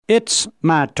It's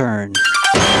my turn.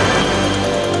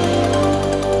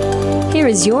 Here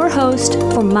is your host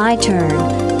for My Turn,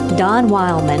 Don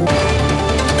Wildman.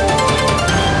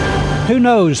 Who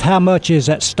knows how much is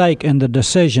at stake in the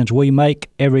decisions we make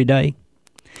every day?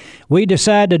 We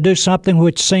decide to do something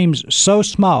which seems so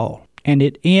small, and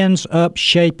it ends up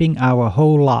shaping our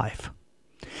whole life.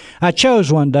 I chose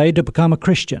one day to become a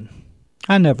Christian.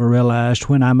 I never realized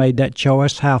when I made that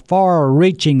choice how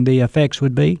far-reaching the effects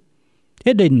would be.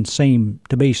 It didn't seem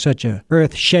to be such an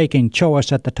earth-shaking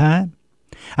choice at the time.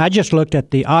 I just looked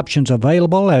at the options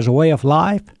available as a way of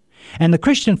life, and the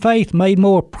Christian faith made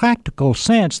more practical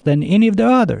sense than any of the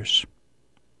others.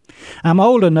 I'm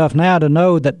old enough now to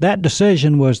know that that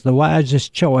decision was the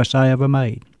wisest choice I ever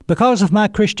made. Because of my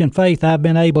Christian faith, I've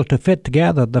been able to fit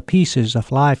together the pieces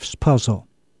of life's puzzle.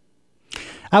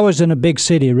 I was in a big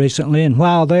city recently, and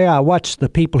while there, I watched the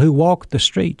people who walked the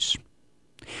streets.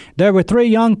 There were 3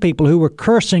 young people who were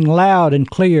cursing loud and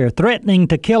clear, threatening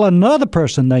to kill another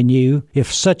person they knew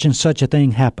if such and such a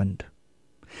thing happened.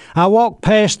 I walked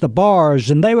past the bars,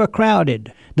 and they were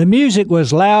crowded. The music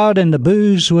was loud, and the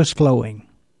booze was flowing.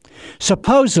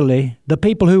 Supposedly, the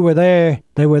people who were there,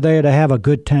 they were there to have a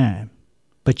good time.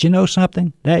 But you know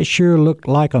something? That sure looked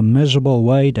like a miserable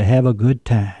way to have a good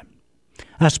time.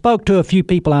 I spoke to a few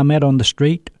people I met on the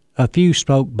street. A few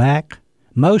spoke back.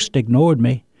 Most ignored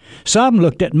me. Some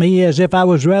looked at me as if I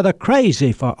was rather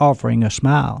crazy for offering a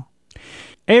smile.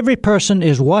 Every person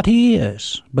is what he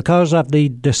is because of the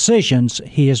decisions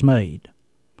he has made.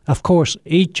 Of course,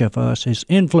 each of us is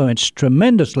influenced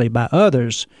tremendously by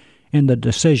others in the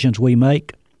decisions we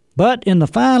make, but in the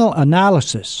final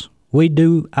analysis, we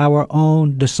do our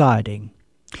own deciding.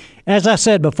 As I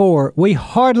said before, we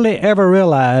hardly ever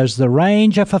realize the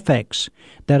range of effects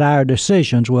that our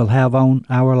decisions will have on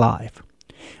our life.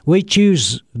 We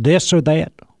choose this or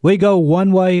that. We go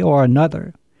one way or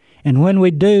another. And when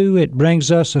we do, it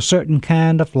brings us a certain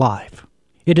kind of life.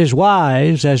 It is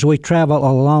wise, as we travel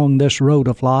along this road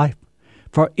of life,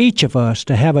 for each of us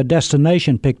to have a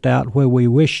destination picked out where we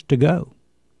wish to go.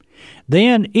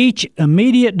 Then each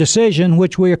immediate decision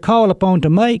which we are called upon to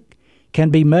make can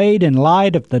be made in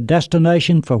light of the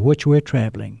destination for which we're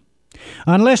traveling.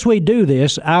 Unless we do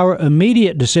this, our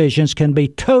immediate decisions can be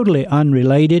totally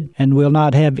unrelated and we'll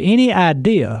not have any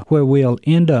idea where we'll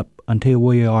end up until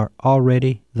we are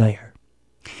already there.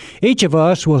 Each of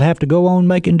us will have to go on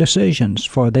making decisions,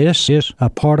 for this is a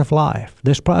part of life.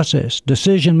 This process,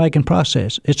 decision-making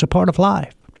process, it's a part of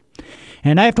life.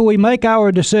 And after we make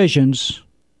our decisions,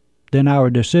 then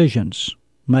our decisions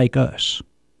make us.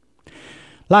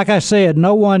 Like I said,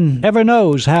 no one ever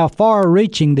knows how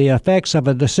far-reaching the effects of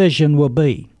a decision will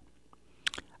be.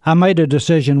 I made a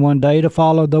decision one day to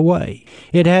follow the way.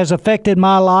 It has affected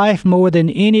my life more than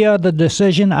any other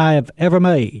decision I have ever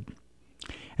made.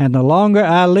 And the longer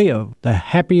I live, the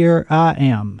happier I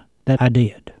am that I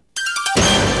did.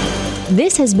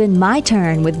 This has been My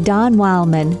Turn with Don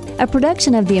Wildman, a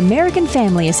production of the American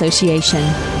Family Association.